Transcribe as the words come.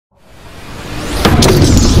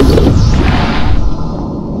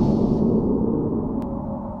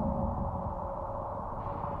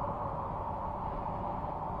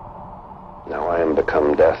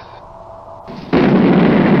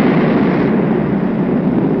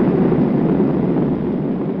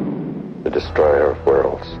destroyer of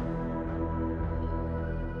worlds.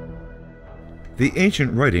 The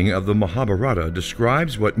ancient writing of the Mahabharata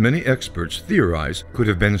describes what many experts theorize could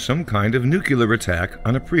have been some kind of nuclear attack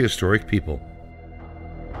on a prehistoric people.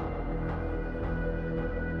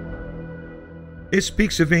 It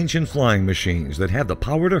speaks of ancient flying machines that had the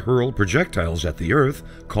power to hurl projectiles at the earth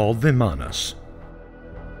called Vimanas.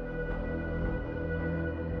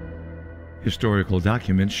 Historical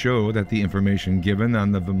documents show that the information given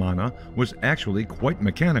on the Vimana was actually quite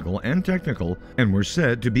mechanical and technical, and were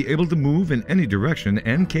said to be able to move in any direction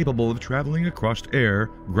and capable of traveling across air,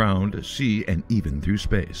 ground, sea, and even through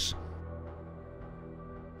space.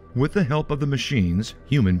 With the help of the machines,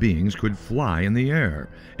 human beings could fly in the air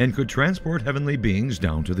and could transport heavenly beings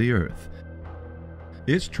down to the earth.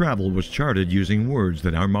 Its travel was charted using words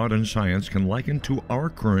that our modern science can liken to our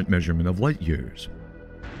current measurement of light years.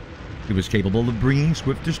 It was capable of bringing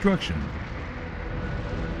swift destruction.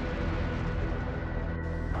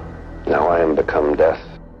 Now I am become death.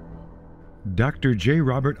 Dr. J.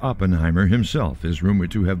 Robert Oppenheimer himself is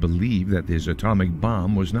rumored to have believed that his atomic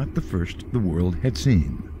bomb was not the first the world had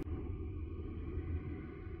seen.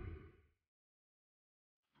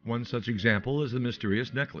 One such example is the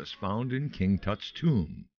mysterious necklace found in King Tut's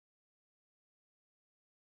tomb.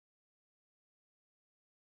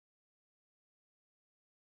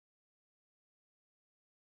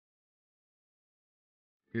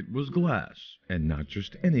 It was glass, and not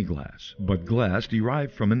just any glass, but glass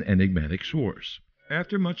derived from an enigmatic source.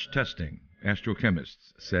 After much testing,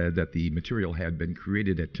 astrochemists said that the material had been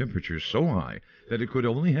created at temperatures so high that it could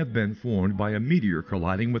only have been formed by a meteor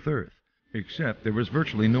colliding with Earth, except there was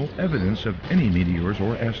virtually no evidence of any meteors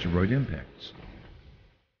or asteroid impacts.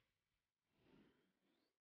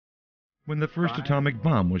 When the first atomic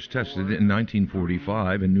bomb was tested in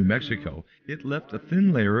 1945 in New Mexico, it left a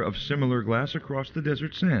thin layer of similar glass across the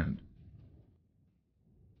desert sand.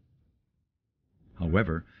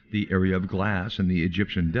 However, the area of glass in the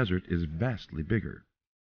Egyptian desert is vastly bigger.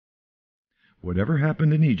 Whatever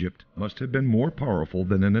happened in Egypt must have been more powerful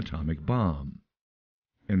than an atomic bomb.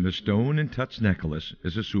 And the stone in Tut's necklace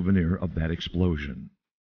is a souvenir of that explosion.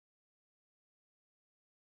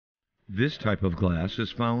 This type of glass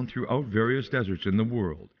is found throughout various deserts in the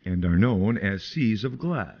world and are known as seas of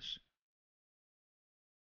glass.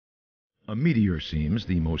 A meteor seems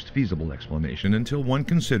the most feasible explanation until one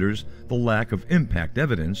considers the lack of impact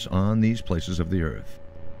evidence on these places of the Earth.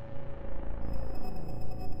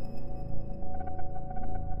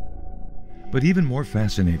 But even more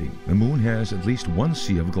fascinating, the Moon has at least one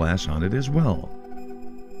sea of glass on it as well.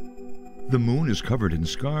 The Moon is covered in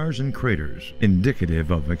scars and craters,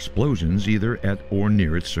 indicative of explosions either at or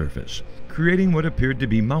near its surface, creating what appeared to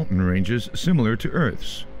be mountain ranges similar to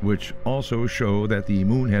Earth's, which also show that the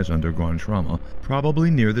Moon has undergone trauma, probably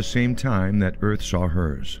near the same time that Earth saw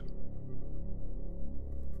hers.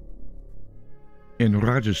 In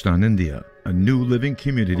Rajasthan, India, a new living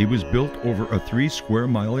community was built over a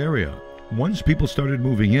 3-square-mile area. Once people started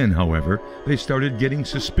moving in, however, they started getting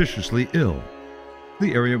suspiciously ill.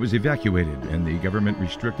 The area was evacuated and the government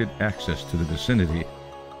restricted access to the vicinity.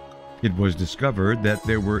 It was discovered that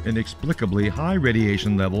there were inexplicably high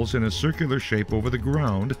radiation levels in a circular shape over the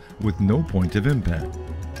ground with no point of impact.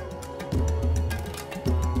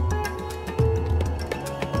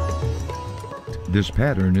 This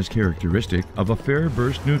pattern is characteristic of a fair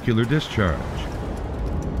burst nuclear discharge.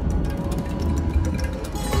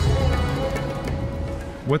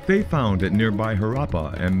 What they found at nearby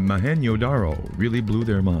Harappa and Mohenjo-daro really blew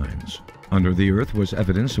their minds. Under the earth was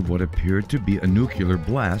evidence of what appeared to be a nuclear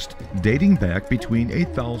blast dating back between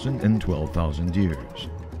 8,000 and 12,000 years.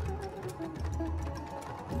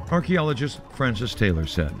 Archaeologist Francis Taylor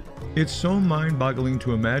said, "It's so mind-boggling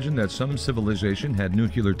to imagine that some civilization had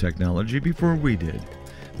nuclear technology before we did.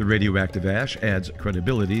 The radioactive ash adds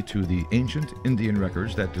credibility to the ancient Indian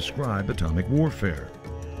records that describe atomic warfare."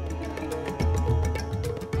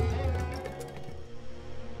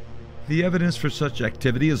 The evidence for such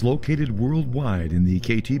activity is located worldwide in the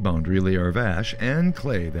KT boundary layer of ash and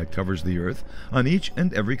clay that covers the Earth on each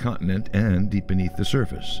and every continent and deep beneath the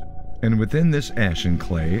surface. And within this ash and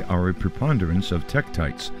clay are a preponderance of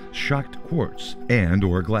tektites, shocked quartz, and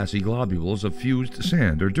or glassy globules of fused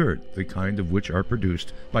sand or dirt, the kind of which are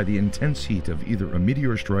produced by the intense heat of either a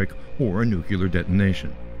meteor strike or a nuclear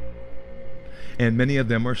detonation. And many of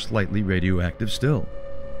them are slightly radioactive still.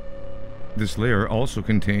 This layer also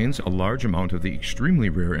contains a large amount of the extremely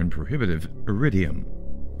rare and prohibitive iridium.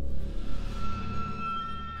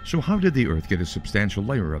 So how did the Earth get a substantial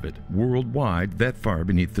layer of it, worldwide, that far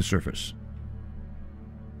beneath the surface?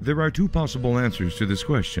 There are two possible answers to this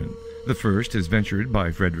question. The first is ventured by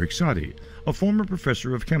Frederick Soddy, a former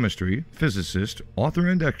professor of chemistry, physicist, author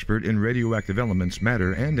and expert in radioactive elements,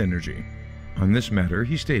 matter, and energy. On this matter,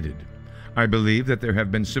 he stated, "I believe that there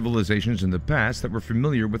have been civilizations in the past that were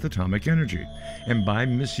familiar with atomic energy, and by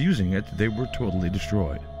misusing it, they were totally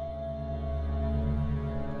destroyed."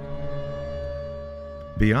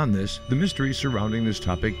 Beyond this, the mysteries surrounding this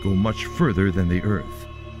topic go much further than the Earth.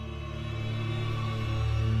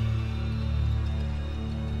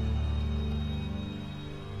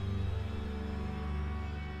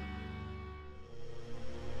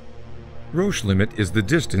 Roche limit is the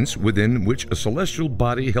distance within which a celestial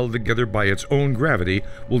body held together by its own gravity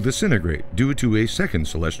will disintegrate due to a second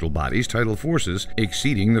celestial body's tidal forces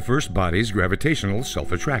exceeding the first body's gravitational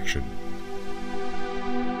self-attraction.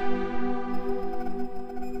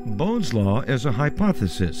 Bode's law is a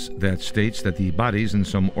hypothesis that states that the bodies in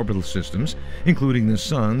some orbital systems, including the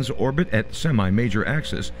Sun's, orbit at semi-major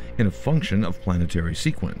axis in a function of planetary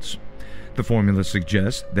sequence. The formula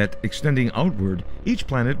suggests that extending outward, each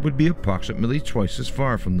planet would be approximately twice as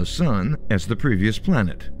far from the Sun as the previous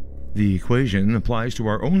planet. The equation applies to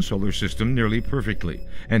our own solar system nearly perfectly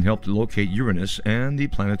and helped locate Uranus and the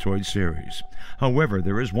planetoid series. However,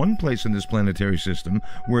 there is one place in this planetary system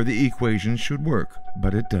where the equation should work,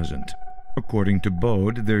 but it doesn't. According to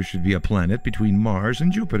Bode, there should be a planet between Mars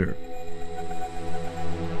and Jupiter.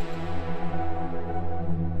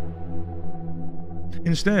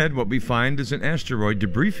 Instead, what we find is an asteroid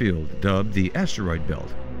debris field dubbed the asteroid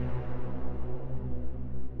belt.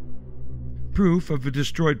 Proof of a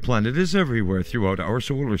destroyed planet is everywhere throughout our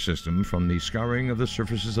solar system, from the scouring of the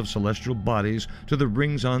surfaces of celestial bodies to the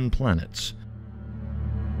rings on planets.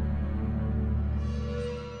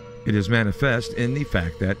 It is manifest in the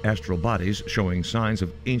fact that astral bodies showing signs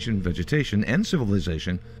of ancient vegetation and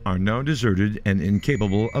civilization are now deserted and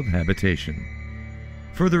incapable of habitation.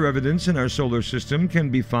 Further evidence in our solar system can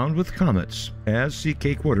be found with comets, as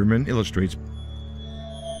C.K. Quaterman illustrates.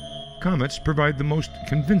 Comets provide the most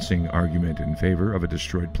convincing argument in favor of a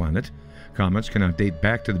destroyed planet. Comets cannot date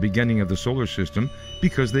back to the beginning of the solar system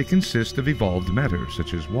because they consist of evolved matter,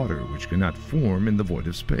 such as water, which cannot form in the void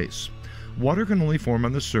of space. Water can only form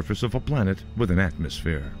on the surface of a planet with an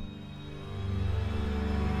atmosphere.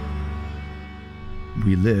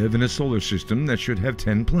 We live in a solar system that should have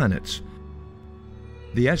 10 planets.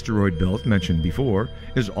 The asteroid belt mentioned before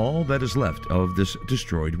is all that is left of this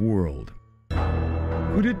destroyed world.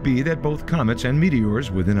 Could it be that both comets and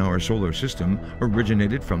meteors within our solar system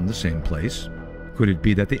originated from the same place? Could it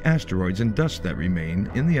be that the asteroids and dust that remain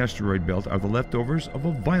in the asteroid belt are the leftovers of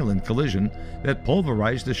a violent collision that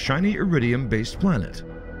pulverized a shiny iridium-based planet?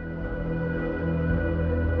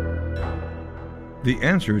 The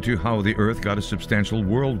answer to how the Earth got a substantial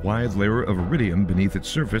worldwide layer of iridium beneath its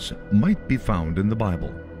surface might be found in the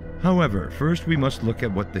Bible. However, first we must look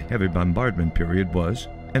at what the heavy bombardment period was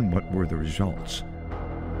and what were the results.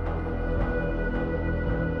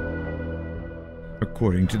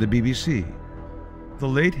 According to the BBC, the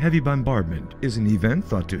late heavy bombardment is an event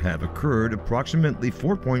thought to have occurred approximately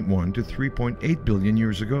 4.1 to 3.8 billion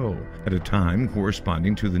years ago, at a time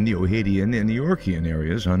corresponding to the Neo-Hadean and Eoarchean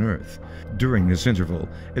eras on Earth. During this interval,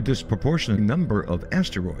 a disproportionate number of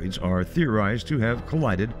asteroids are theorized to have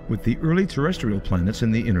collided with the early terrestrial planets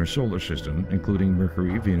in the inner solar system, including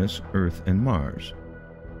Mercury, Venus, Earth, and Mars.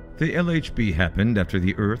 The LHB happened after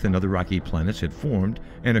the Earth and other rocky planets had formed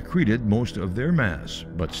and accreted most of their mass,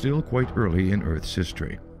 but still quite early in Earth's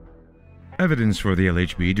history. Evidence for the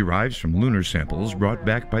LHB derives from lunar samples brought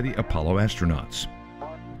back by the Apollo astronauts.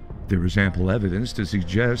 There is ample evidence to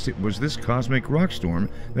suggest it was this cosmic rock storm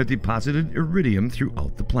that deposited iridium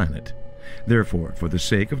throughout the planet. Therefore, for the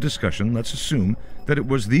sake of discussion, let's assume that it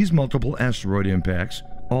was these multiple asteroid impacts,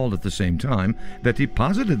 all at the same time, that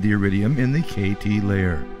deposited the iridium in the KT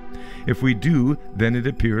layer. If we do, then it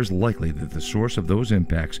appears likely that the source of those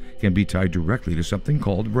impacts can be tied directly to something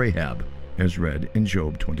called Rahab, as read in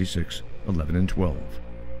Job 26:11 and 12.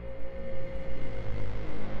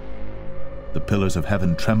 The pillars of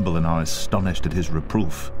heaven tremble and are astonished at his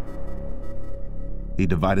reproof. He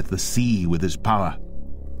divideth the sea with his power,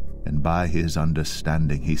 and by his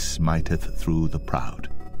understanding he smiteth through the proud.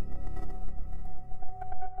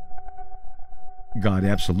 God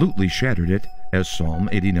absolutely shattered it, as Psalm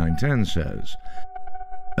 89:10 says.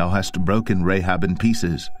 Thou hast broken Rahab in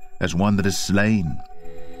pieces, as one that is slain.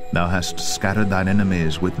 Thou hast scattered thine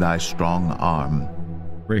enemies with thy strong arm.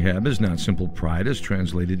 Rahab is not simple pride as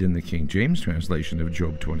translated in the King James translation of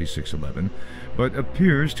Job 26:11, but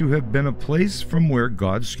appears to have been a place from where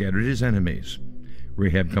God scattered his enemies.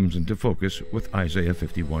 Rahab comes into focus with Isaiah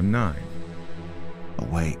 51:9.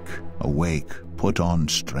 Awake, awake, put on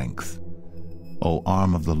strength. O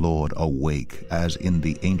arm of the Lord, awake, as in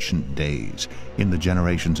the ancient days, in the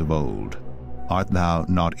generations of old. Art thou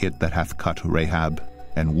not it that hath cut Rahab,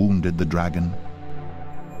 and wounded the dragon?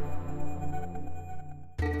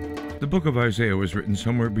 The book of Isaiah was written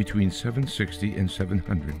somewhere between 760 and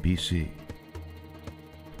 700 BC.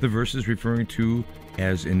 The verse is referring to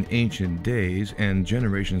as in ancient days and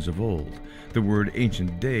generations of old. The word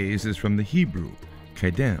ancient days is from the Hebrew,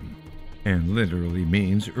 kedem, and literally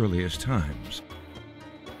means earliest times.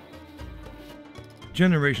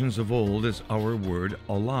 Generations of old is our word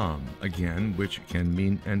olam, again, which can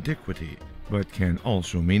mean antiquity, but can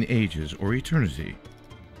also mean ages or eternity.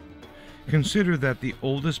 Consider that the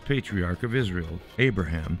oldest patriarch of Israel,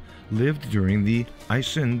 Abraham, lived during the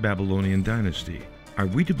Isin Babylonian dynasty. Are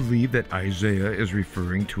we to believe that Isaiah is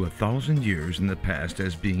referring to 1,000 years in the past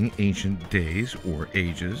as being ancient days or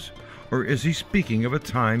ages? Or is he speaking of a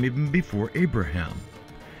time even before Abraham?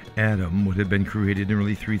 Adam would have been created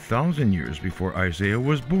nearly 3,000 years before Isaiah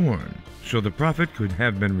was born, so the prophet could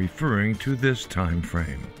have been referring to this time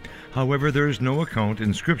frame. However, there is no account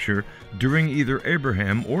in Scripture during either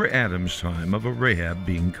Abraham or Adam's time of a Rahab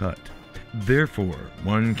being cut. Therefore,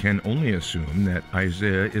 one can only assume that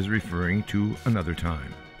Isaiah is referring to another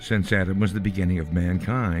time. Since Adam was the beginning of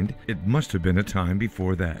mankind, it must have been a time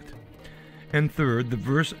before that. And third, the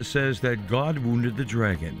verse says that God wounded the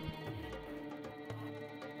dragon.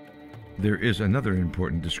 There is another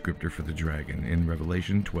important descriptor for the dragon in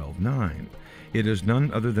Revelation 12:9. It is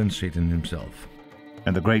none other than Satan himself.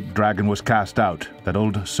 And the great dragon was cast out, that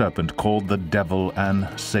old serpent called the devil and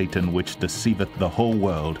Satan, which deceiveth the whole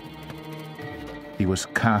world. He was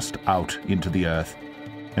cast out into the earth,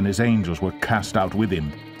 and his angels were cast out with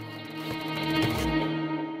him.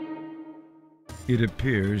 It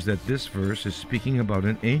appears that this verse is speaking about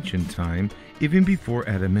an ancient time, even before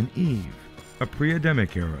Adam and Eve, a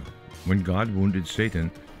pre-Adamic era, when God wounded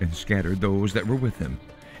Satan and scattered those that were with him.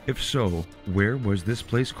 If so, where was this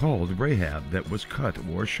place called Rahab that was cut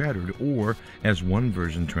or shattered, or, as one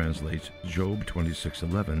version translates, Job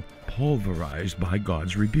 26:11, pulverized by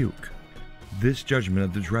God's rebuke? This judgment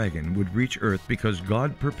of the dragon would reach earth because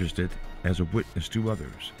God purposed it as a witness to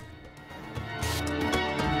others.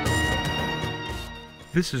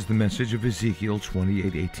 This is the message of Ezekiel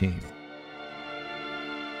 28:18.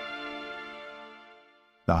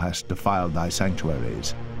 Thou hast defiled thy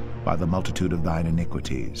sanctuaries by the multitude of thine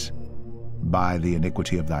iniquities, by the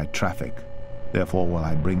iniquity of thy traffic. Therefore will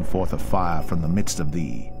I bring forth a fire from the midst of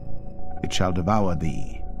thee. It shall devour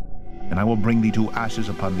thee, and I will bring thee to ashes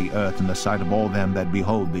upon the earth in the sight of all them that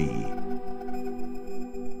behold thee.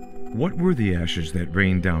 What were the ashes that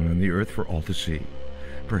rained down on the earth for all to see?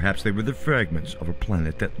 Perhaps they were the fragments of a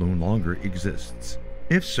planet that no longer exists.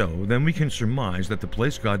 If so, then we can surmise that the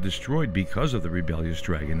place God destroyed because of the rebellious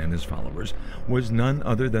dragon and his followers was none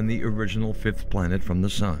other than the original fifth planet from the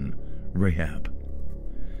sun, Rahab.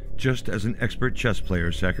 Just as an expert chess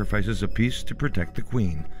player sacrifices a piece to protect the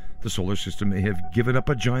queen, the solar system may have given up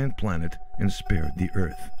a giant planet and spared the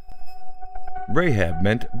earth. Rahab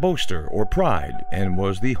meant boaster or pride, and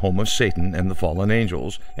was the home of Satan and the fallen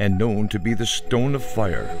angels, and known to be the stone of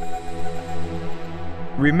fire.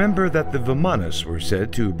 Remember that the Vimanas were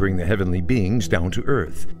said to bring the heavenly beings down to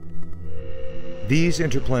earth. These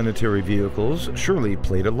interplanetary vehicles surely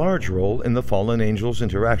played a large role in the fallen angels'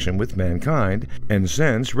 interaction with mankind, and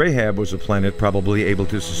since Rahab was a planet probably able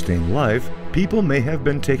to sustain life, people may have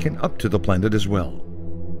been taken up to the planet as well.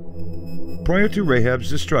 Prior to Rahab's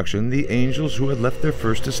destruction, the angels who had left their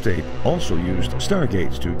first estate also used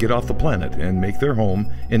stargates to get off the planet and make their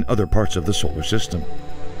home in other parts of the solar system.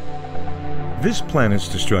 This planet's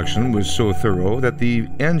destruction was so thorough that the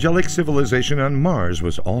angelic civilization on Mars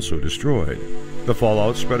was also destroyed. The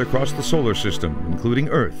fallout spread across the solar system, including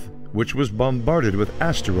Earth, which was bombarded with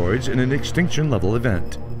asteroids in an extinction-level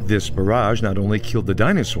event. This barrage not only killed the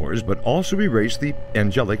dinosaurs, but also erased the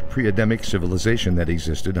angelic pre-Adamic civilization that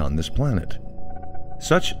existed on this planet.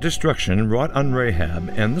 Such destruction wrought on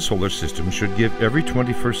Rahab and the solar system should give every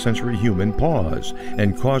 21st century human pause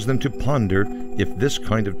and cause them to ponder if this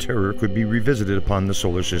kind of terror could be revisited upon the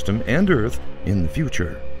solar system and Earth in the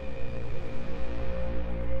future.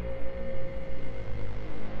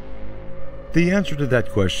 The answer to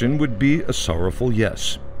that question would be a sorrowful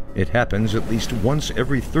yes. It happens at least once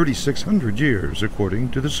every 3,600 years, according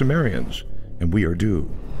to the Sumerians, and we are due.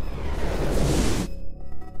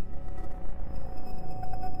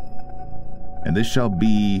 And this shall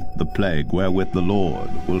be the plague wherewith the Lord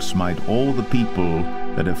will smite all the people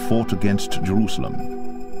that have fought against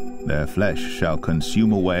Jerusalem. Their flesh shall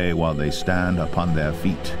consume away while they stand upon their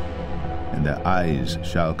feet, and their eyes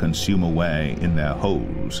shall consume away in their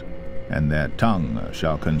holes, and their tongue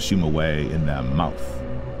shall consume away in their mouth.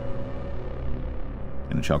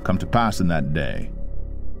 And it shall come to pass in that day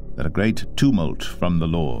that a great tumult from the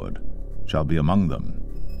Lord shall be among them,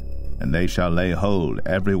 and they shall lay hold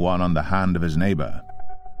every one on the hand of his neighbor,